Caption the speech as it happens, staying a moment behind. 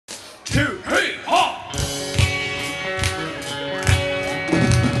2, 3, 4.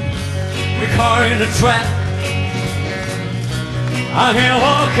 We're caught in a trap. I can't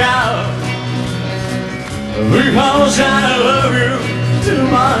walk out because I love you too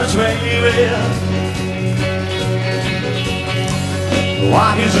much, baby. Why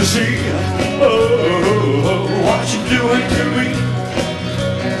can't you see what you're doing to me?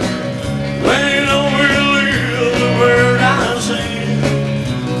 When you don't believe the word I'm saying.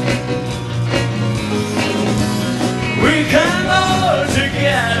 We can go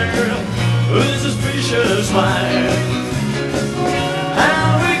together with suspicious minds, and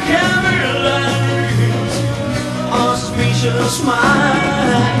we can build our dreams on suspicious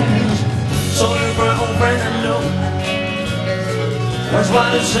minds. So if our old friend I know, that's why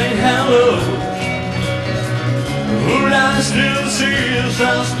they say hello. Would I still see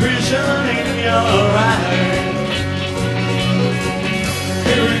suspicion in your eyes?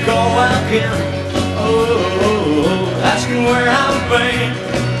 Here we go again, asking where I've been.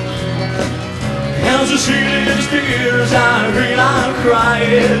 Can't you see these tears I feel I'm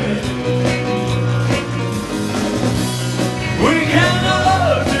crying? We can go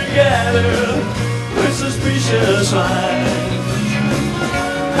together with suspicious minds,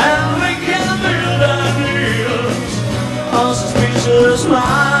 and we can build our dreams on suspicious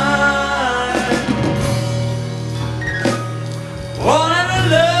minds. Wanna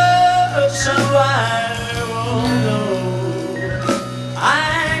love somebody won't know. I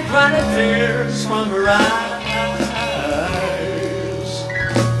ain't crying tears from her eyes.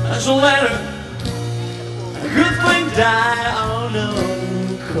 That's a letter, a good thing die. Oh no,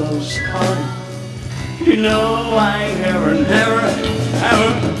 'cause honey, you know I ain't ever, never,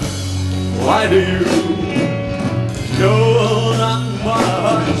 ever. Why do you know not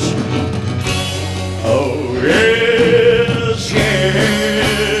much? Oh yes,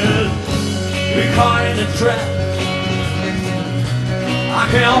 yes. We're caught in a trap. I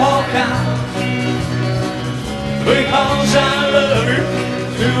can't walk out because I love you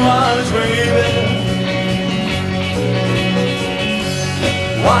too much, baby.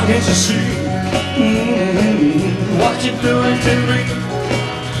 Why can't you see what you're doing to me?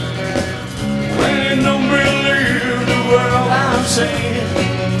 When you don't believe the world I'm saying.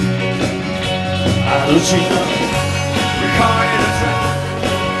 I don't you know we're caught in a trap.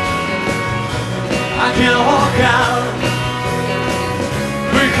 I can't walk out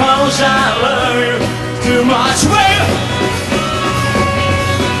because I love you too much, baby.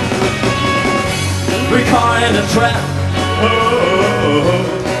 We're caught in a trap.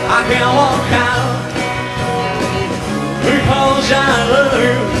 I can't walk out because I love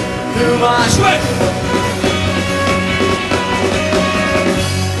you too much.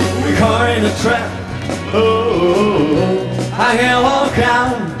 We're caught in a trap. I can't walk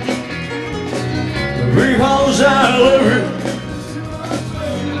out because I love you.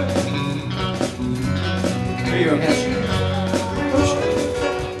 Here you go, catch.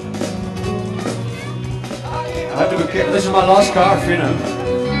 I have to be careful. This is my lost scarf, you know.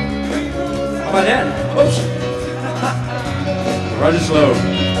 How about that? Oops. Run it slow.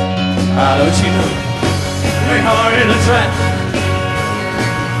 I'll let you know. We're caught in a trap.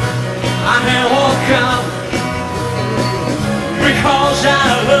 I can't walk out because I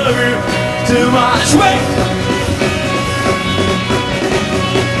love you too much. Wait.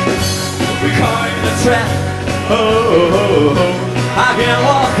 We're caught in a trap. I can't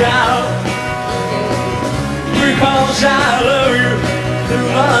walk out because I love you too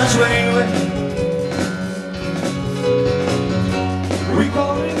much, baby. We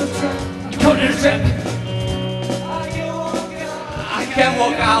caught in a trap. Caught in a trap. I can't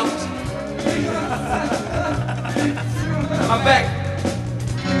walk out. I'm back.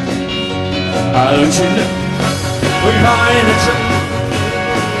 I don't you know we caught in a trap.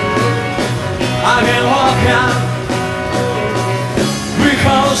 I can't walk out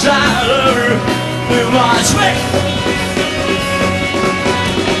because I love you too much, baby.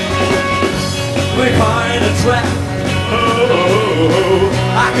 We're caught in a trap.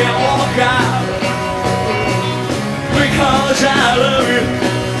 I can't walk out because I love you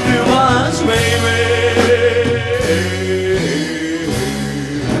too much, baby.